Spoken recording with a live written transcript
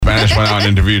Spanish went out and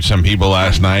interviewed some people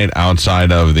last night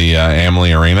outside of the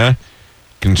Amalie Arena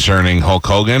concerning Hulk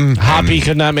Hogan. Hoppy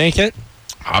could not make it?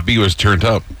 Hoppy was turned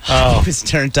up. Oh, he was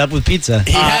turned up with pizza.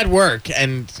 He had work,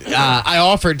 and I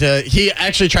offered to. He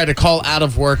actually tried to call out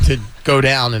of work to go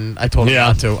down, and I told him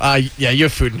not to. You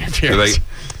have food in your beers.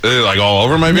 They're like all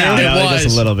over my beer? No, It was.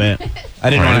 just a little bit.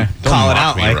 I didn't want to call it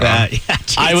out like that. Yeah,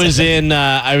 I was in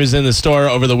the store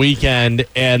over the weekend,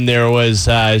 and there was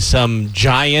some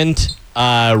giant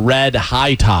red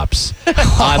high tops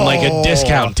on like a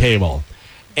discount table.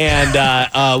 And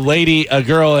a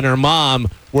girl and her mom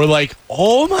were like,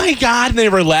 "Oh my God!" And they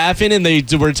were laughing, and they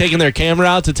were taking their camera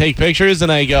out to take pictures. And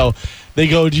they go, "Do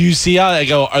you see how?" I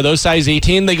go, "Are those size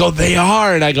 18?" They go, "They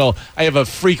are." And I go, "I have a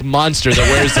freak monster that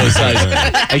wears those sizes.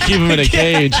 I keep him in a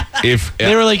cage."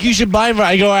 They were like, "You should buy him."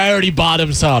 I go, "I already bought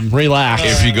him some. Relax."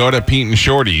 If you go to Pete and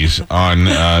Shorty's on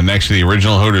next to the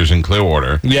original Hooters in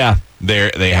Clearwater,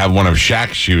 they have one of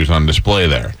Shaq's shoes on display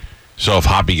there. So if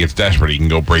Hoppy gets desperate, he can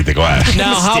go break the glass.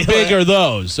 Now, how big are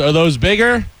those? Are those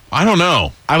bigger? I don't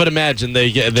know. I would imagine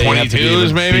they have to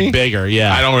 22s maybe? be bigger,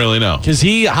 yeah. I don't really know. Because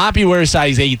Hoppy wears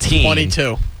size 18.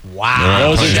 22.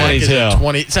 Wow. Those are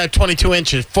 22. It's at 22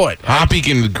 inches foot. Right? Hoppy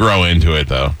can grow into it,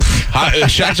 though.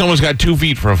 Shaq's almost got 2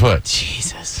 feet for a foot.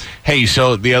 Jesus. Hey,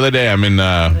 so the other day, I'm in...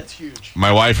 That's huge.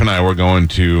 My wife and I were going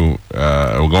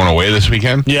away this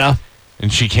weekend. Yeah.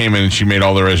 And she came in and she made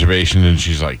all the reservations, and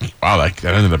she's like, "Wow, that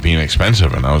ended up being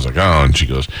expensive." And I was like, "Oh," and she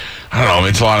goes, "I don't know,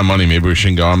 it's a lot of money. Maybe we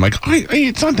shouldn't go." I'm like,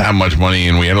 "It's not that much money."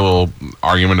 And we had a little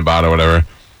argument about it, whatever.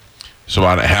 So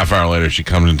about a half hour later, she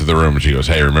comes into the room and she goes,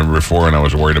 "Hey, remember before when I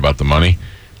was worried about the money?"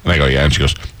 And I go, "Yeah." And she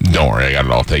goes, "Don't worry, I got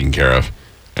it all taken care of."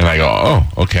 And I go, "Oh,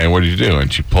 okay, what did you do?"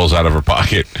 And she pulls out of her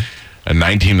pocket a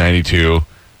 1992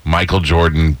 Michael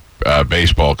Jordan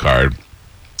baseball card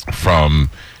from...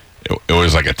 It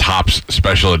was like a Topps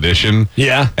special edition.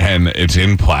 Yeah. And it's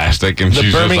in plastic. And the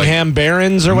she's Birmingham just like,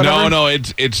 Barons or whatever? No,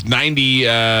 it's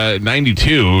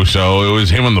 92, so it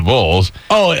was him on the Bulls.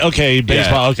 Oh, okay,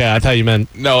 baseball. Yeah. Okay, I thought you meant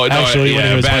Actually, when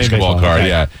he was playing basketball baseball. card, Okay.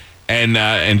 yeah.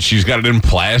 And she's got it in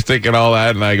plastic and all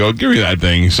that. And I go, "Give me that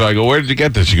thing." So I go, "Where did you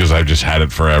get this?" She goes, "I've just had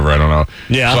it forever. I don't know."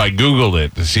 Yeah. So I Googled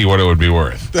it to see what it would be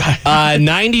worth.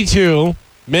 92,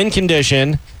 mint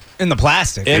condition. In the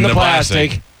plastic. In the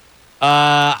plastic.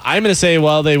 I'm going to say,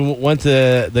 they won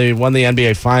the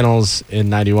NBA Finals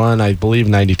in 91, I believe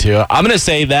 92. I'm going to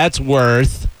say that's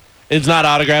worth, it's not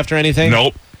autographed or anything?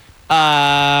 Nope.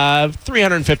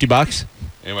 $350.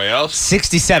 Anybody else?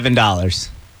 $67.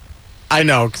 I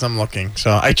know, because I'm looking.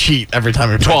 So I cheat every time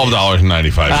we play.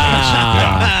 $12.95.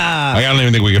 Yeah. I don't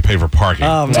even think we could pay for parking.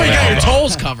 So you got your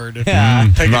tolls covered. Yeah.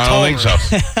 Take a I toll don't think so.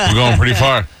 We're going pretty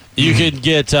far. You could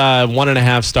get 1.5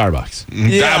 Starbucks.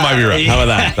 That might be right. How about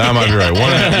that? That might be right.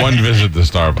 One visit to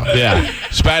Starbucks. Yeah.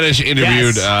 Spanish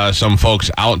interviewed some folks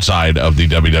outside of the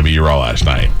WWE Raw last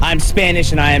night. I'm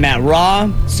Spanish, and I am at Raw.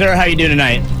 Sir, how you doing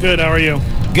tonight? Good, how are you?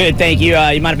 Good, thank you.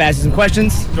 You mind if I ask you some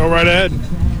questions? Go right ahead.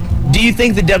 Do you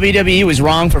think the WWE was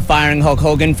wrong for firing Hulk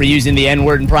Hogan for using the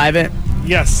N-word in private?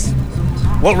 Yes.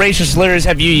 What racial slurs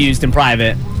have you used in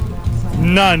private?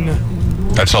 None.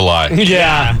 That's a lie.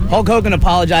 Yeah. Hulk Hogan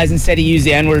apologized and said he used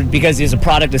the N-word because he was a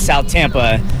product of South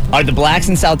Tampa. Are the blacks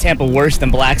in South Tampa worse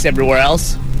than blacks everywhere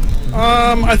else?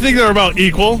 I think they're about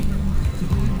equal.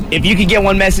 If you could get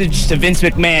one message to Vince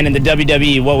McMahon in the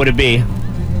WWE, what would it be?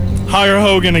 Hire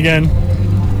Hogan again.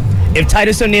 If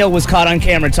Titus O'Neil was caught on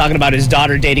camera talking about his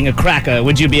daughter dating a cracker,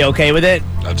 would you be okay with it?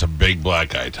 That's a big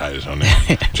black guy, Titus O'Neil.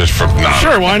 Just for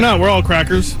Sure, why not? We're all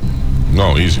crackers.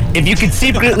 No, easy. If you could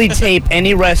secretly tape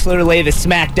any wrestler lay the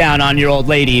smackdown on your old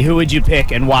lady, who would you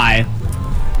pick and why?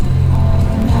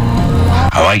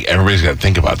 I like everybody's got to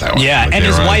think about that one. Yeah, Like and they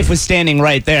his were on- wife was standing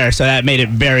right there, so that made it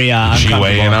very Did she uncomfortable.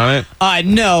 weigh in on it?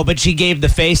 No, but she gave the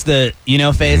face, yeah.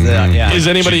 Is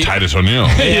anybody... She's Titus O'Neil.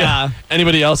 Yeah.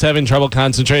 Anybody else having trouble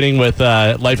concentrating with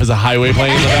Life is a Highway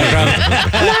playing in the background?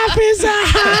 Life is a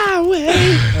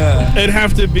highway. It'd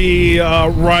have to be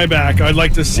Ryback. I'd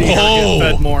like to see her get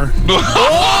fed more.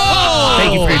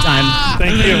 Thank you for your time.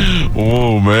 Thank you.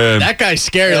 Oh, man. That guy's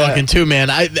scary looking too, man.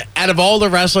 Out of all the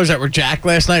wrestlers that were jacked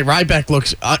last night, Ryback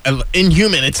looks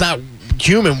inhuman. It's not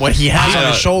human what he has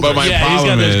on his shoulders. But my He's got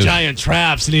problem those is, giant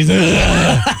traps, and he's...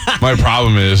 my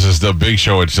problem is the Big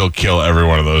Show would still kill every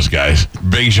one of those guys.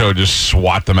 Big Show just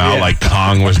swat them out like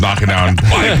Kong was knocking down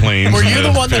biplanes. Were in you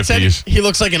the one that said 50s. he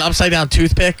looks like an upside down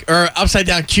toothpick or upside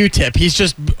down Q-tip? He's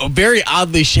just very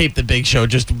oddly shaped, the Big Show.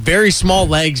 Just very small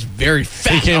legs, very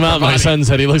fat. He came upper out, my body. son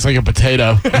said he looks like a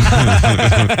potato.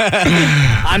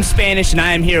 I'm Spanish, and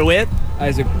I am here with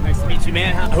Isaac. Nice to meet you,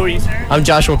 man. Who are you, sir? I'm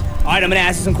Joshua. All right, I'm going to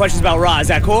ask you some questions about Raw. Is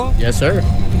that cool? Yes, sir.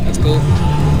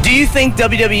 Do Do you think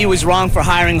WWE was wrong for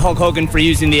hiring Hulk Hogan for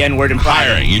using the N-word in private?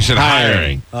 Hiring. You said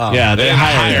hiring. Yeah, they didn't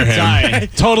hire him. Sorry.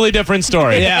 Totally different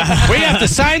story. Yeah. We have to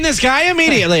sign this guy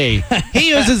immediately.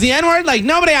 He uses the N-word like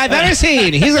nobody I've ever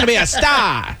seen. He's going to be a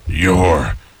star.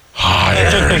 You're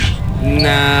hired.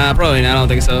 Nah, probably not. I don't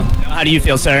think so. How do you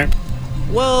feel, sir?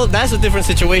 Well, that's a different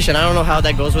situation. I don't know how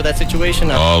that goes with that situation.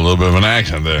 Oh, a little bit of an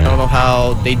accent I there. don't know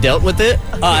how they dealt with it.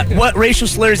 What racial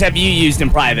slurs have you used in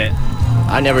private?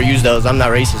 I never use those. I'm not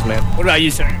racist, man. What about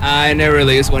you, sir? I never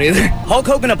really used one either. Hulk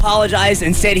Hogan apologized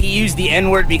and said he used the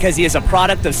N-word because he is a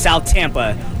product of South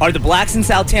Tampa. Are the blacks in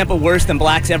South Tampa worse than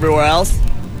blacks everywhere else?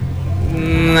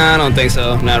 Nah, I don't think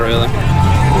so. Not really.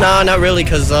 No, not really,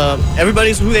 because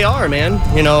everybody's who they are, man.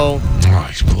 You know, Oh,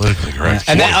 he's politically correct.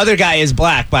 And that other guy is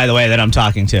black, by the way, that I'm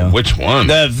talking to. Which one?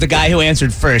 The guy who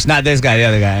answered first, not this guy, the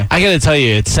other guy. I got to tell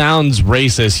you, it sounds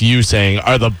racist, you saying,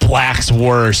 are the blacks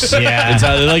worse? Yeah. It's,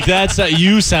 like, that's,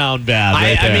 you sound bad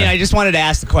right I there. mean, I just wanted to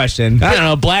ask the question. I don't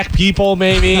know, black people,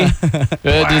 maybe?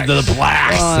 The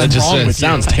blacks. That just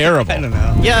sounds terrible. I don't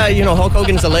know. yeah, you know, Hulk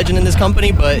Hogan's a legend in this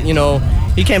company, but, you know,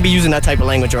 he can't be using that type of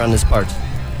language around this part.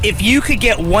 If you could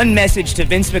get one message to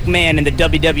Vince McMahon and the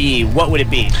WWE, what would it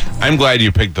be? I'm glad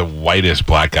you picked the whitest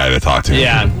black guy to talk to.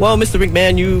 Yeah. Well, Mr.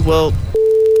 McMahon,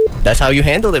 that's how you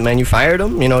handled it, man. You fired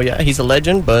him. You know, yeah, he's a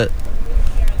legend, but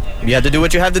you have to do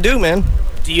what you have to do, man.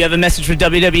 Do you have a message for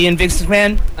WWE and Vince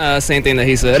McMahon? Same thing that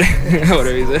he said.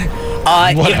 Whatever he said.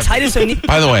 If Titus O'Neil...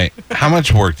 By the way, how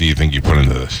much work do you think you put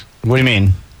into this? What do you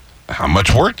mean? How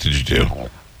much work did you do?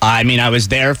 I mean, I was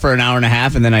there for an hour and a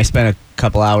half, and then I spent a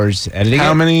couple hours editing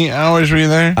How it. many hours were you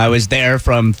there? I was there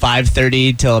from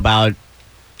 5:30 till about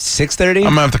 6:30. I'm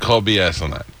going to have to call BS on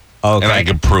that. Okay. And I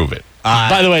can prove it.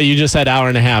 By the way, you just said hour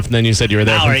and a half, and then you said you were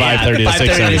there Hour, from yeah, 5:30 to 5:30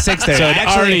 to 6:30. 6:30. So it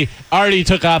Actually- already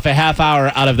took off a half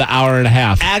hour out of the hour and a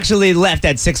half. actually left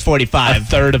at A 6:45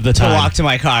 third of the to time. walk to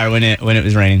my car when it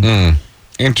was raining.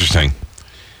 Interesting.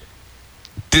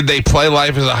 Did they play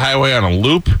Life as a Highway on a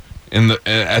loop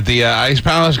at the Ice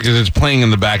Palace? Because it's playing in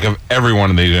the back of every one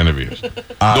of these interviews.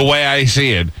 The way I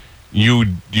see it, you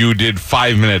did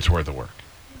 5 minutes worth of work.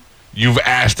 You've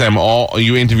asked them all.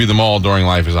 You interviewed them all during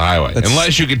Life is a Highway.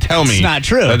 Unless you could tell me It's not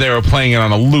true. that they were playing it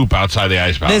on a loop outside the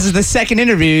Ice Palace. This is the second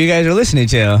interview you guys are listening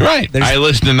to. Right. There's- I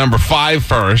listened to number 5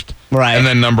 first. Right. And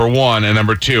then number 1 and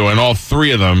number 2. And all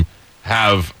 3 of them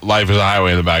have Life is a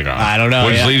Highway in the background. I don't know,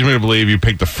 Which yeah. leads me to believe you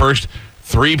picked the first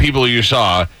 3 people you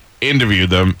saw, interviewed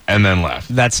them, and then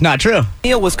left. That's not true.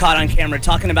 Neil was caught on camera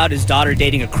talking about his daughter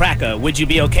dating a cracker. Would you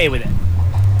be okay with it?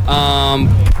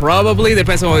 Probably.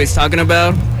 Depends on what he's talking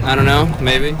about. I don't know.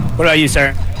 Maybe. What about you,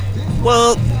 sir?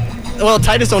 Well,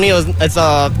 Titus O'Neil is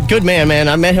a good man.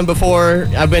 I met him before.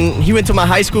 He went to my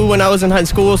high school when I was in high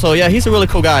school, so yeah, he's a really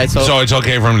cool guy. So it's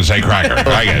okay for him to say cracker.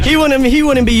 I guess. he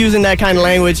wouldn't be using that kind of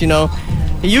language, you know.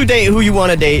 You date who you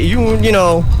want to date. You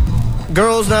know,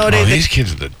 girls nowadays. Oh, these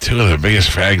kids are the 2 of the biggest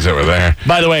fags that were there.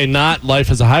 By the way, not Life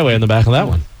is a Highway in the back of that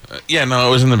one. Yeah, no,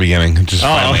 it was in the beginning. It just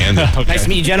finally ended. Okay. Nice to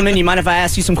meet you, gentlemen. You mind if I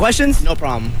ask you some questions? no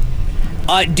problem.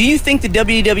 Do you think the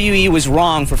WWE was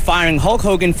wrong for firing Hulk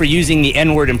Hogan for using the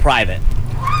N-word in private?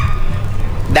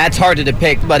 That's hard to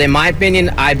depict, but in my opinion,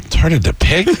 I It's hard to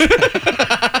depict.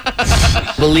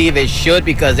 believe it should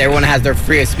because everyone has their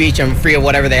free of speech and free of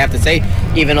whatever they have to say,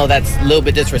 even though that's a little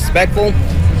bit disrespectful.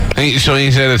 So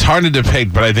he said it's hard to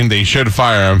depict, but I think they should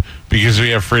fire him because we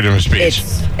have freedom of speech.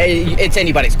 It's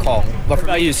anybody's call. But What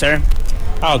about you, sir?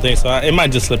 I don't think so. It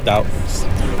might just slipped out.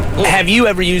 Have you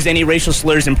ever used any racial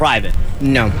slurs in private?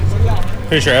 no.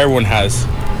 Pretty sure everyone has.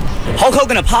 Hulk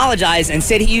Hogan apologized and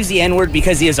said he used the N-word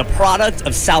because he is a product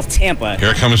of South Tampa.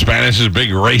 Here comes Spanish's big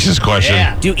racist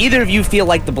question. Do either of you feel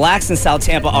like the blacks in South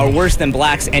Tampa are worse than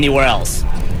blacks anywhere else?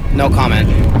 No comment.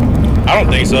 I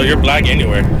don't think so. You're black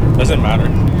anywhere. Doesn't matter.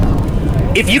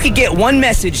 If you could get one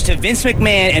message to Vince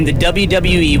McMahon and the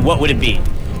WWE, what would it be?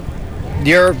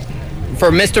 For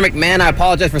Mr. McMahon, I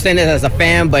apologize for saying this as a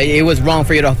fan, but it was wrong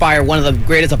for you to fire one of the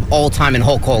greatest of all time in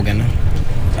Hulk Hogan.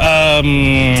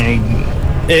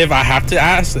 If I have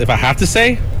to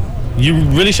say, you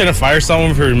really shouldn't fire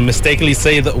someone for mistakenly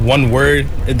saying the one word.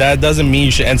 That doesn't mean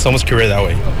you should end someone's career that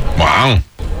way. Wow.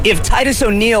 If Titus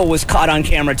O'Neil was caught on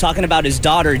camera talking about his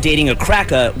daughter dating a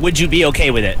cracker, would you be okay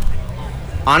with it?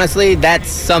 Honestly, that's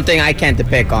something I can't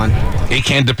depict on. He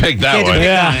can't depict that Can't one. depict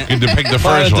Yeah. He can depict the Lot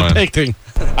first of one. depicting.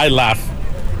 I laugh.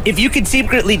 If you could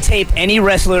secretly tape any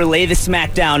wrestler lay the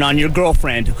smack down on your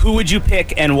girlfriend, who would you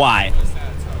pick and why?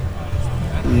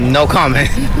 No comment.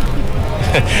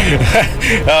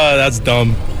 Oh, that's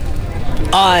dumb.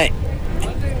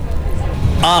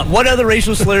 What other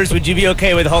racial slurs would you be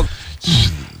okay with Hulk?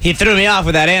 He threw me off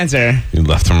with that answer. He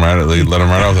Let him right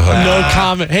off the hook. No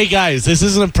comment. Hey, guys, this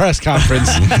isn't a press conference.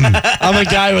 I'm a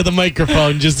guy with a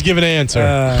microphone. Just give an answer.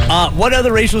 What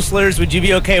other racial slurs would you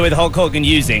be okay with Hulk Hogan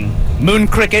using? Moon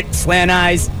cricket, slant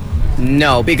eyes.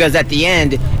 No, because at the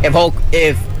end,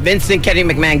 if Vincent Kennedy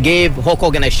McMahon gave Hulk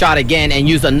Hogan a shot again and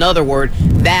used another word,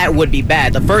 that would be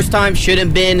bad. The first time shouldn't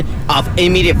have been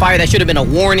immediate fire. That should have been a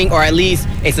warning or at least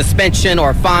a suspension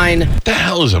or a fine. What the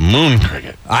hell is a moon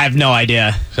cricket? I have no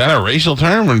idea. Is that a racial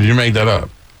term, or did you make that up?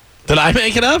 Did I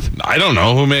make it up? I don't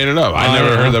know who made it up. I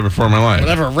never heard that before in my life.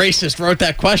 Whatever racist wrote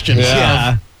that question.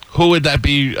 Yeah. Who would that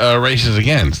be racist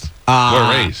against?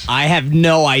 What race? I have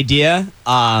no idea.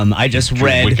 I just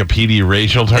read. Wikipedia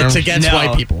racial terms? It's against No.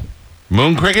 white people.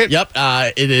 Moon cricket? Yep.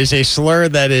 It is a slur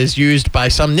that is used by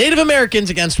some Native Americans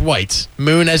against whites.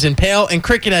 Moon as in pale and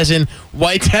cricket as in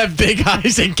whites have big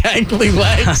eyes and gangly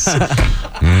legs.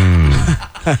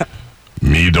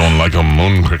 Me don't like a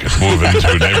moon cricket move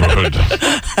into neighborhood.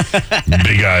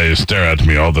 Big eyes stare at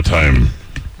me all the time.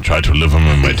 Try to live them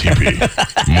in my teepee.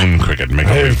 Moon cricket make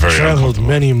me very uncomfortable.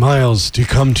 many miles to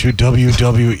come to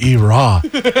WWE Raw.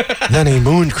 Then a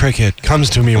moon cricket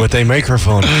comes to me with a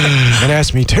microphone and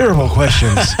asks me terrible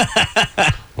questions.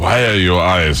 Why are your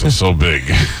eyes so big?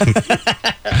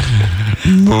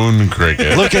 Moon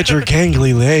cricket. Look at your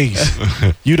gangly legs.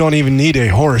 You don't even need a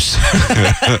horse.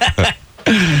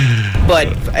 But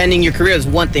ending your career is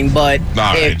one thing, but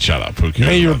All right, shut up. Who cares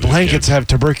Hey, your about these blankets kids? have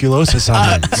tuberculosis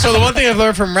on them. So the one thing I've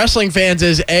learned from wrestling fans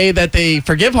is A, that they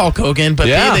forgive Hulk Hogan, but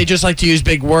Yeah. B, they just like to use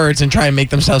big words and try and make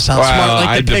themselves sound smart, Well, like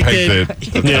I depicted. depict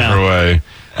it a different way.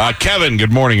 Kevin,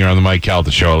 good morning. You're on the Mike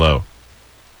Calta show. Hello.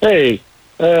 Hey,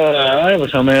 I have a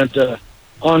comment.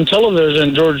 On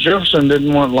television, George Jefferson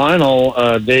didn't want Lionel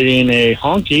dating a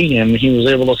honky, and he was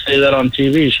able to say that on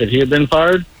TV. Should he have been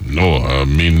fired? No,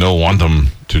 me no want them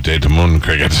to date the moon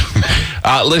cricket.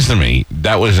 Listen to me.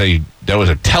 That was a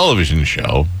television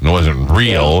show. It wasn't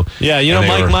real. Yeah, you And know,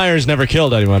 they Mike were- Myers never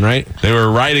killed anyone, right? They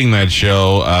were writing that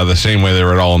show the same way they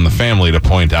were at All in the Family to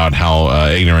point out how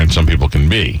ignorant some people can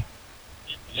be.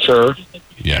 Sure.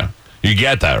 Yeah. You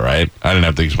get that, right? I didn't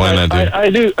have to explain that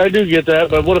to you. I do get that,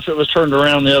 but what if it was turned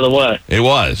around the other way? It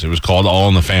was called All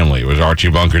in the Family. It was Archie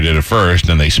Bunker did it first,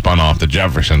 and they spun off the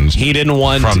Jeffersons. He didn't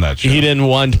want From that show. He didn't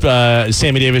want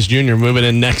Sammy Davis Jr. moving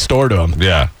in next door to him.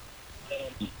 Yeah.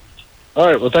 All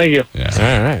right, well, thank you. Yeah.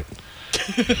 All right.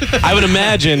 I would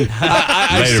imagine.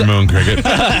 Later, Moon Cricket.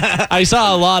 I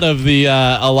saw a lot of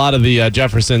the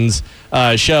Jeffersons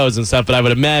shows and stuff, but I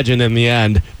would imagine in the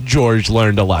end George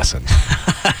learned a lesson.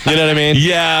 You know what I mean?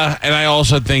 Yeah, and I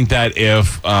also think that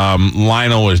if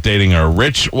Lionel was dating a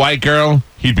rich white girl,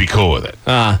 he'd be cool with it.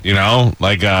 You know,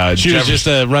 like She was just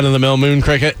a run-of-the-mill moon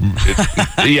cricket.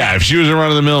 yeah. If she was a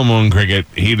run-of-the-mill Moon Cricket,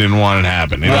 he didn't want it to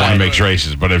happen. He didn't want to mix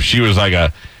races. But if she was like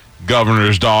a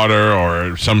governor's daughter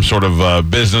or some sort of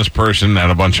business person that had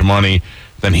a bunch of money,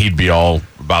 then he'd be all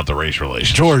about the race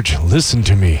relations. George, listen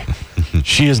to me.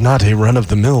 She is not a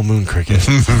run-of-the-mill moon cricket.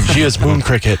 She is moon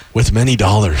cricket with many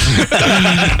dollars.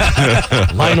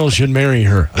 Lionel should marry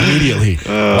her immediately.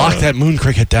 Lock that moon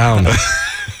cricket down.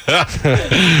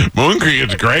 Moon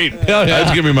Cricket's great. yeah. That's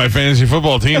gonna be my fantasy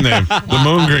football team name, the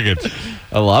Moon Crickets.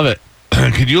 I love it.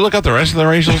 Could you look up the rest of the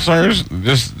racial slurs?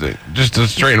 Just to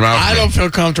straighten them out. I for me. don't feel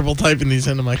comfortable typing these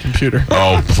into my computer.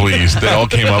 Oh, please. They all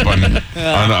came up on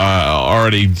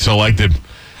already selected.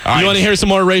 You want to hear some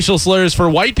more racial slurs for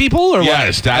white people, or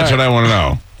Yes, what? that's what I want to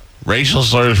know. Racial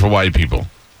slurs for white people.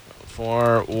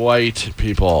 For white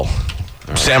people.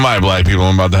 Semi-black people,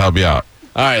 I'm about to help you out.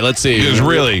 All right, let's see. Because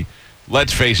really,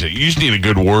 let's face it, you just need a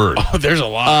good word. Oh, there's a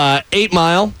lot. 8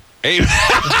 Mile.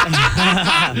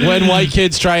 When white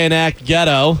kids try and act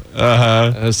ghetto.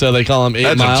 So they call him 8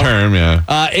 That's Mile. a term,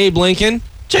 yeah. Abe Lincoln.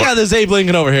 Check out this Abe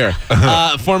Lincoln over here.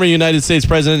 Former United States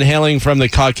president hailing from the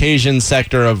Caucasian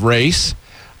sector of race.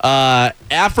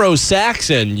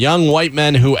 Afro-Saxon, young white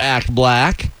men who act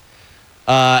black.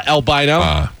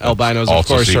 Albino. Albinos, of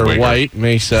also course, are Seawigger. white.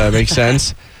 Makes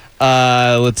sense.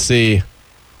 Let's see.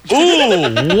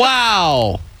 Ooh,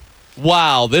 wow.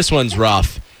 Wow, this one's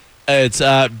rough. It's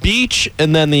beach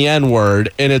and then the N-word,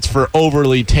 and it's for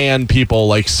overly tan people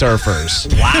like surfers.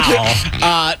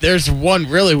 Wow. There's one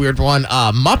really weird one.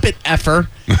 Muppet effer.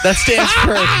 That stands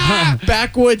for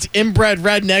backwoods inbred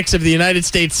rednecks of the United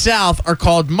States South are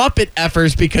called Muppet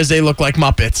effers because they look like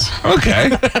Muppets.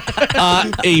 Okay.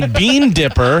 A bean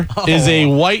dipper is a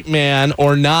white man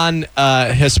or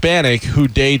non-Hispanic who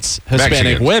dates Hispanic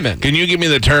Mexican. women. Can you give me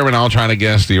the term and I'll try to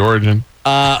guess the origin?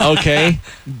 Okay.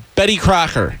 Betty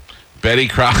Crocker. Betty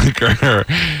Crocker.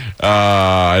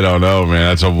 I don't know,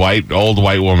 man. That's a old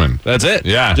white woman. That's it.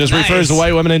 Yeah. Just refers to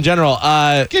white women in general.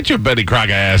 Get your Betty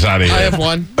Crocker ass out of here. I have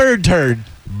one. Bird turd.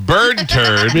 Bird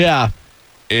turd Yeah.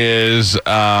 is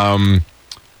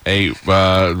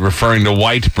referring to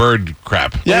white bird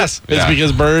crap. Yes. It's Yeah.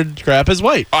 because bird crap is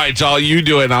white. All right, so you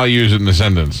do it and I'll use it in the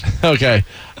sentence. Okay.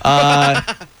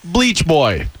 Bleach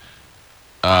Boy.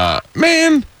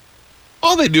 Man,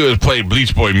 all they do is play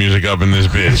Bleach Boy music up in this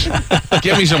bitch.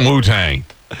 Give me some Wu-Tang.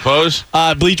 Close?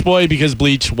 Bleach Boy because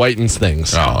bleach whitens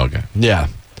things. Oh, okay. Yeah.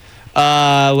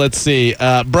 Let's see.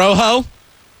 Broho.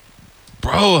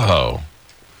 Broho.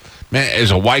 Man,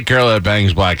 is a white girl that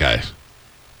bangs black guys.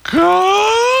 What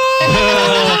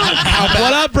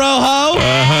up, Broho?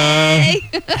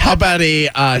 How about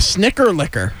a Snicker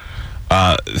liquor?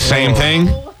 Same thing?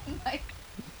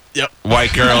 Yep.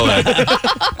 White girl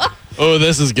that... Oh,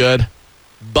 this is good.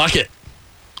 Bucket.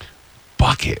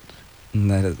 Bucket.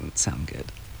 That doesn't sound good.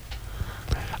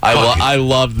 I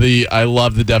love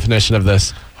the definition of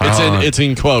this. It's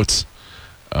in quotes.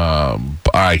 All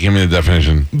right, give me the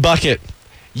definition. Bucket.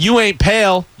 You ain't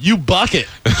pale, you bucket.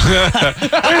 Wait a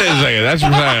second. That's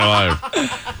from Saturday Night Live.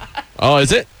 Oh,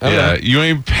 is it? Okay. Yeah, you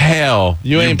ain't pale.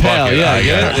 You ain't pale. bucket. Yeah, I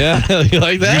get it. yeah. You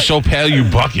like that? You're so pale, you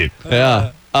bucket.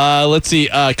 Yeah. Let's see.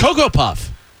 Cocoa Puff.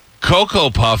 Cocoa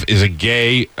Puff is a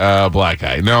gay black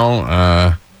guy.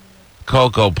 No,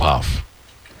 Cocoa Puff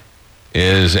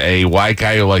is a white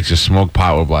guy who likes to smoke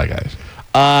pot with black guys.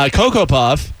 Cocoa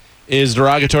Puff is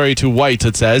derogatory to whites,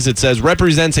 it says.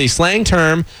 Represents a slang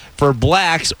term for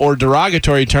blacks or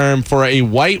derogatory term for a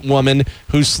white woman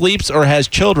who sleeps or has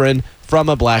children from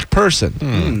a black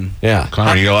person. Yeah.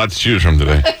 Connor, you got a lot to choose from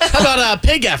today. How about a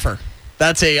pig effer?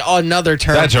 That's another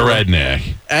term. That's a redneck.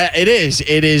 It is.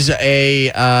 It is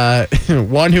a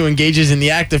one who engages in the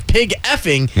act of pig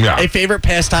effing, Yeah. a favorite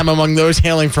pastime among those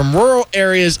hailing from rural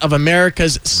areas of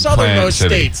America's southernmost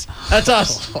City. states. That's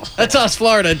us. That's us,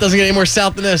 Florida. It doesn't get any more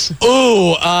south than this.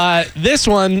 Ooh, this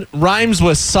one rhymes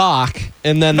with sock,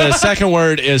 and then the second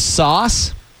word is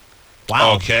sauce.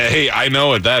 Wow. Okay, I know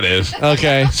what that is.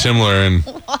 Okay. Similar in...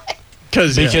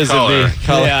 Because of color. the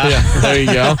color. Yeah. There you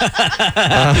go.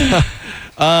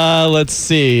 Let's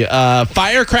see.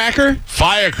 Firecracker.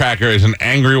 Firecracker is an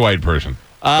angry white person.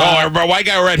 A white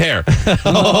guy with red hair.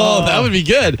 Oh, that would be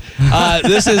good.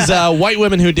 This is white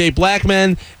women who date black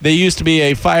men. They used to be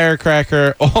a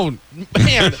firecracker. Oh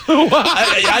man, you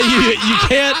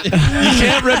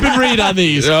can't rip and read on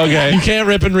these. Okay. You can't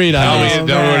rip and read on these. Tell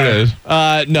me what it is.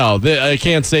 No, I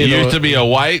can't say. It used to be a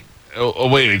white... Oh,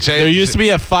 wait, say There used to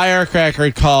be a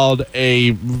firecracker called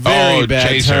a very bad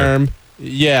chaser. term.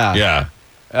 Yeah. Yeah.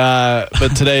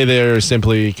 But today they're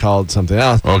simply called something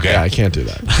else. Okay. Yeah, I can't do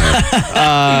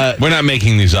that. We're not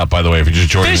making these up, by the way, if you're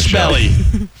just joining Fish the show. belly.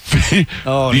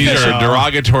 These are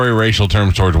derogatory racial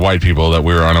terms towards white people that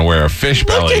we were unaware of. Fish Look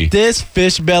belly. at this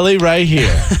fish belly right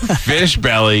here. Fish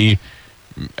belly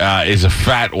is a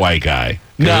fat white guy.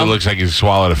 No. It looks like he's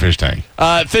swallowed a fish tank.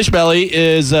 Fish belly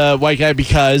is a white guy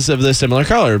because of the similar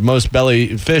color. Most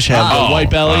belly fish have the white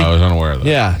belly. I was unaware of that.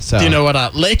 Yeah. So. Do you know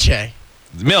what leche?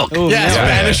 Milk. Ooh, Yeah, yeah.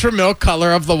 Spanish for milk,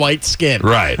 color of the white skin.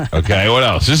 Right. Okay, what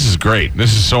else? This is great.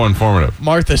 This is so informative.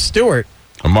 Martha Stewart.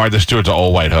 Martha Stewart's an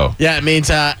old white hoe. Yeah, it means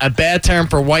a bad term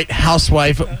for white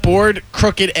housewife, bored,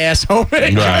 crooked ass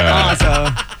homemaker.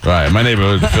 Right. My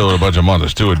neighborhood is filled with a bunch of Martha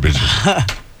Stewart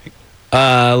bitches.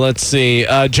 Let's see.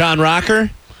 John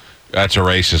Rocker. That's a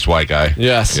racist white guy.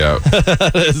 Yes. Yeah.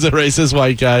 Is a racist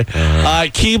white guy.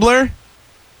 Keebler.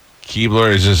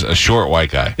 Keebler is just a short white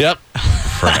guy. Yep.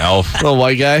 For an elf. Little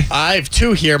white guy. I have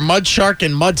two here, Mud Shark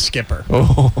and Mud Skipper.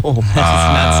 That does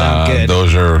not sound good.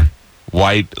 Those are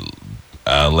white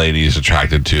ladies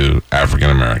attracted to African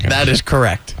Americans. That is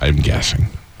correct. I'm guessing.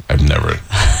 I've never.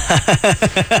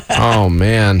 Oh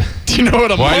man. Do you know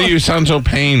what a Why do you sound so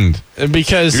pained?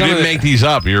 Because You some of didn't the- make these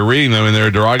up. You're reading them and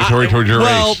they're derogatory towards your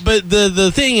well, race. but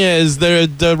the thing is, they're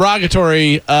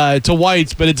derogatory to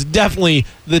whites, but it's definitely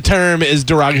the term is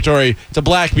derogatory to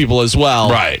black people as well.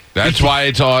 Right. That's why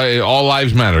it's all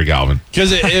lives matter, Galvin.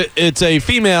 Because it's a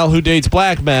female who dates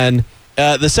black men.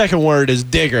 The second word is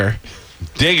digger.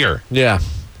 Digger. Yeah.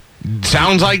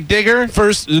 Sounds like digger?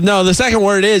 The second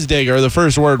word is digger. The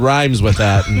first word rhymes with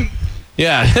that. And,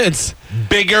 yeah, it's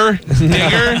bigger.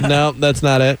 Digger? no, that's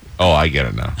not it. Oh, I get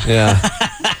it now. Yeah.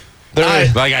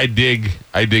 Like I dig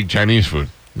Chinese food.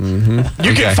 You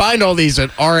can find all these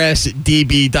at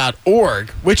rsdb.org,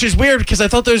 which is weird because I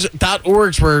thought those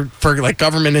 .orgs were for like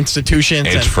government institutions.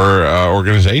 It's for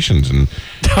organizations, and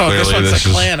this clearly one's this a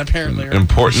is Klan apparently. right?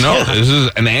 important. No, this is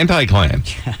an anti-Klan.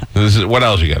 This is what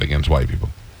else you got against white people?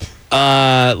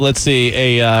 Let's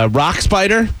see. A rock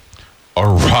spider. A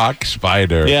rock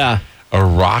spider. Yeah. A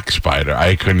rock spider.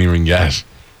 I couldn't even guess.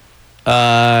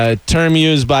 Term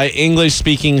used by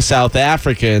English-speaking South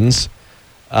Africans.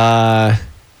 Yeah,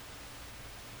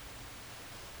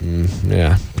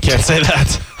 can't say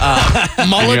that.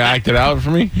 Can you act it out for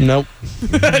me? Nope.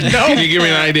 Can you give me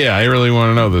an idea? I really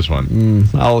want to know this one.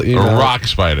 A rock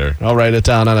spider. I'll write it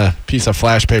down on a piece of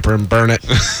flash paper and burn it.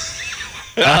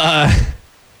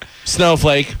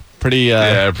 Snowflake. Pretty.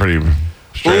 Pretty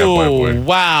straight up white boy.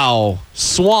 Wow.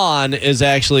 Swan is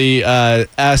actually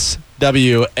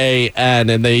SWAN,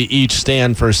 and they each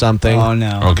stand for something. Oh,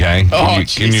 no. Okay.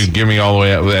 Can you give me all the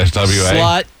way up with SWA?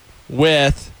 Slut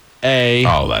with a.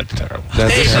 Oh, that's terrible.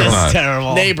 That's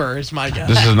terrible. Neighbor is my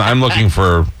guess. I'm looking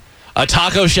for a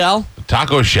taco shell.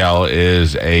 Taco shell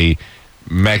is a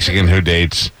Mexican who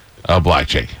dates a black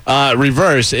chick.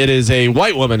 Reverse, it is a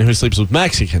white woman who sleeps with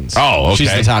Mexicans. Oh, okay.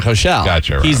 She's the taco shell.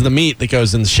 Gotcha. Right. He's the meat that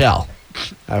goes in the shell.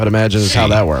 I would imagine is how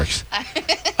that works.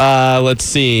 Let's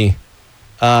see.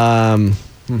 A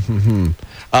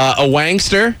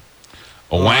wankster.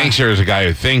 A wankster is a guy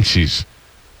who thinks he's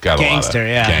got a Gangster, lot of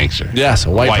yeah. gangster. Yes, a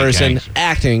white person gangster.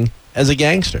 acting as a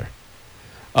gangster.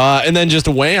 And then just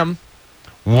a wham.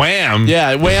 Wham.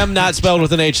 Yeah, wham, not spelled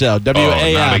with an H though.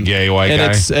 W-A-M. Not a gay white and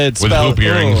guy it's with spelled, hoop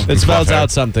earrings. It spells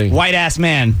out something. White ass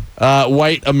man.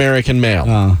 White American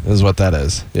male is what that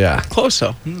is. Yeah. Close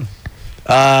though.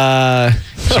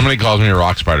 Somebody calls me a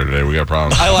rock spider today. We got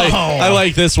problems. I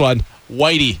like this one.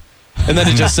 Whitey. And then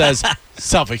it just says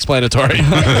self-explanatory. Give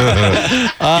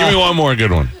me one more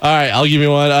good one. All right, I'll give you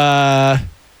one. A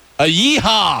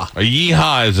yeehaw. A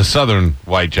yeehaw is a southern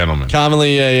white gentleman.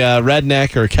 Commonly a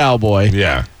redneck or cowboy.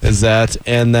 Yeah. Is that?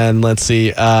 And then let's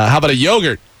see. How about a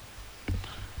yogurt?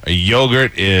 A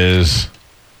yogurt is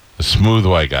a smooth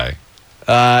white guy.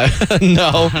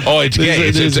 No. Oh, it's gay.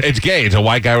 It's gay. It's a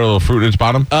white guy with a little fruit in its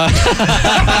bottom.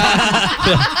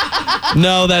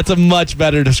 No, that's a much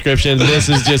better description. This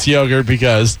is just yogurt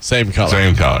because same color.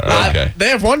 Same color. Okay. They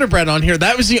have Wonder Bread on here.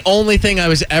 That was the only thing I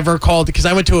was ever called because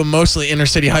I went to a mostly inner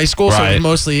city high school, so it Right. was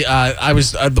mostly I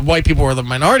was the white people were the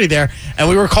minority there, and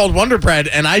we were called Wonder Bread.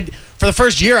 And for the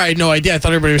first year I had no idea. I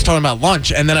thought everybody was talking about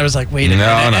lunch, and then I was like, wait a minute.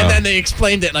 No. And then they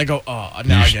explained it, and I go, oh,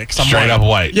 now I get it. 'Cause I'm Straight white. up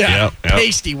white. Yeah, Yep.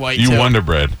 tasty white. You too. Wonder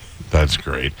Bread. That's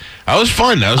great. That was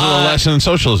fun. That was a little lesson in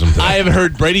socialism today. I have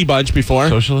heard Brady Bunch before.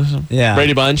 Socialism? Yeah.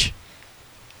 Brady Bunch.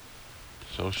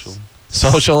 Socialism?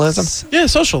 Yeah,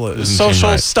 socialism. Doesn't seem Social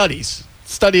right. studies.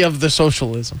 Study of the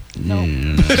socialism.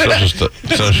 Social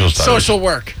studies. Social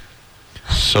work.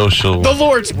 Social. The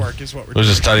Lord's work is what we're It was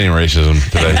doing. just studying racism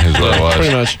today, is what it was.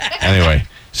 Pretty much. Anyway,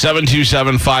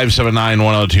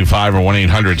 727-579-1025 or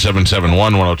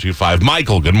 1-800-771-1025.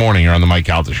 Michael, good morning. You're on the Mike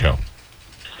Calta Show.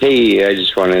 Hey, I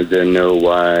just wanted to know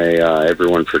why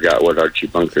everyone forgot what Archie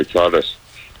Bunker taught us.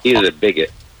 He was a bigot,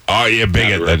 Oh, yeah,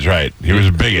 bigot. That's right. He was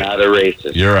a bigot. not a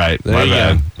racist. You're right. My you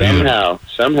bad.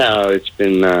 Somehow it's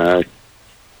been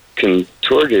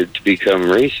contorted to become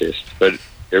racist, but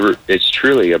it's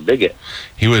truly a bigot.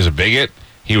 He was a bigot.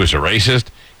 He was a racist.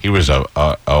 He was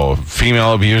a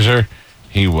female abuser.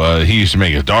 He used to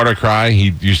make his daughter cry.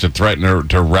 He used to threaten her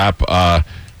to wrap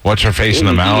what's her face in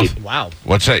the mouth. Wow.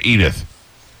 What's that? Edith.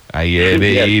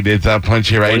 Yes. Edith, I'll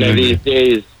punch you right One in of the... these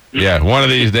days. Yeah, one of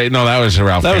these days. No, that was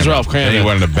Ralph. That was Kramden. Ralph Kramden. Then he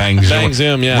wanted to bang Zoom. Bang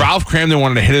Zoom, yeah. Ralph Kramden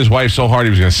wanted to hit his wife so hard he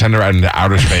was going to send her out into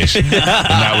outer space, and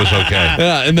that was okay.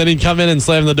 Yeah, and then he'd come in and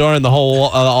slam the door, and the whole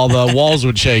all the walls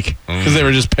would shake because they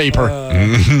were just paper.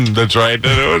 That's right.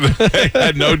 It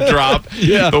had no drop.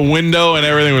 Yeah. The window and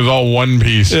everything was all one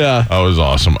piece. Yeah. That was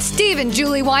awesome. Steve and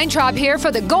Julie Weintraub here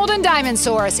for the Golden Diamond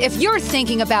Source. If you're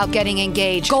thinking about getting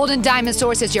engaged, Golden Diamond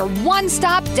Source is your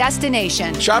one-stop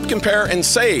destination. Shop, compare, and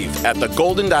save at the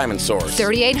Golden Diamond Source.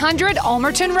 3800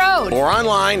 Almerton Road. Or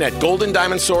online at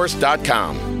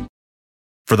goldendiamondsource.com.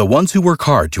 For the ones who work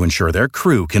hard to ensure their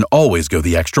crew can always go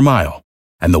the extra mile,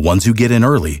 and the ones who get in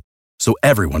early so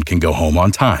everyone can go home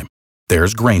on time,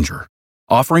 there's Grainger,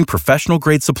 offering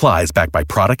professional-grade supplies backed by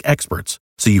product experts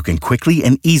so you can quickly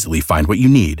and easily find what you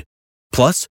need.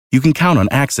 Plus, you can count on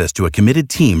access to a committed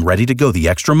team ready to go the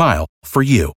extra mile for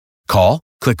you. Call,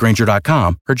 click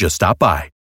Grainger.com, or just stop by.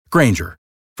 Grainger,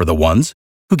 for the ones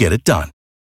who get it done.